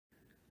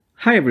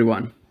Hi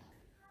everyone.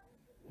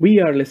 We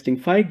are listing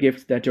 5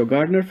 gifts that your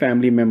gardener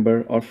family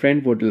member or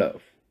friend would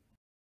love.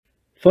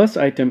 First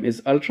item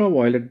is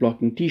ultraviolet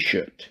blocking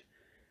t-shirt.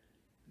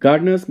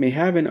 Gardeners may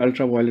have an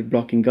ultraviolet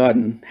blocking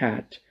garden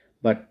hat,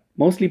 but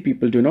mostly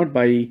people do not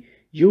buy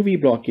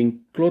UV blocking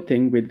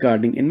clothing with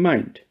gardening in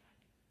mind.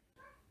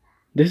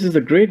 This is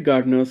a great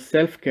gardener's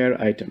self-care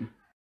item.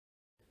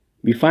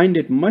 We find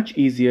it much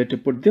easier to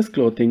put this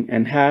clothing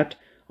and hat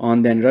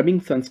on than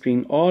rubbing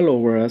sunscreen all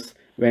over us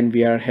when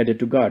we are headed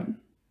to garden.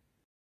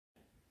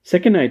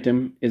 Second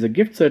item is a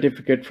gift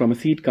certificate from a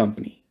seed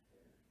company.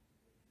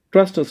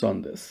 Trust us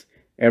on this.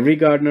 Every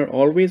gardener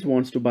always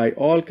wants to buy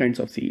all kinds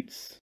of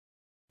seeds.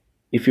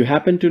 If you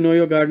happen to know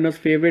your gardener's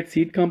favorite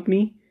seed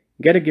company,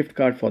 get a gift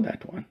card for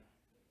that one.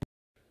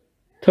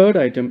 Third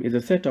item is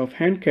a set of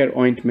hand care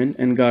ointment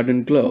and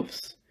garden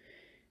gloves.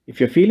 If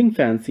you're feeling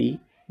fancy,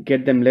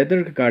 get them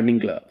leather gardening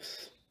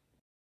gloves,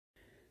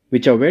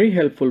 which are very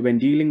helpful when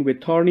dealing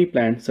with thorny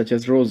plants such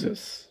as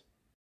roses.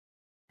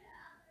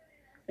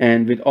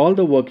 And with all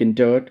the work in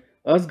dirt,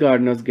 us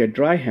gardeners get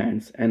dry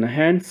hands, and a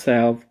hand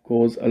salve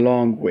goes a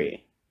long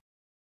way.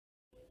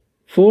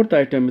 Fourth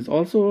item is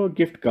also a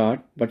gift card,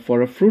 but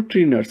for a fruit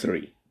tree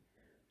nursery.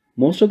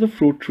 Most of the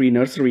fruit tree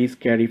nurseries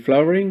carry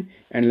flowering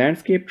and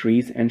landscape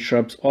trees and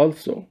shrubs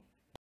also.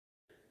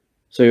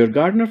 So your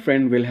gardener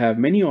friend will have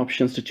many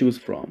options to choose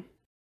from.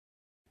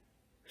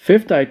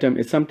 Fifth item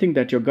is something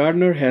that your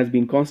gardener has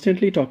been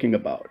constantly talking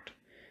about.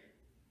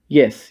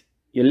 Yes,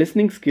 your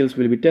listening skills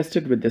will be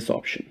tested with this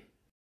option.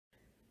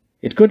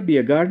 It could be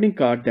a gardening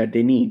cart that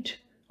they need,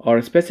 or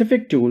a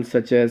specific tool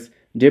such as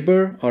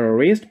dibber or a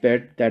raised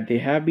bed that they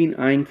have been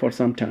eyeing for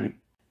some time.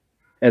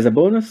 As a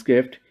bonus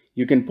gift,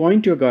 you can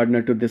point your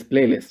gardener to this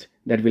playlist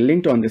that we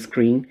linked on the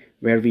screen,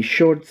 where we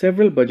showed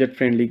several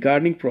budget-friendly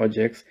gardening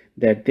projects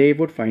that they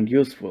would find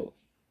useful.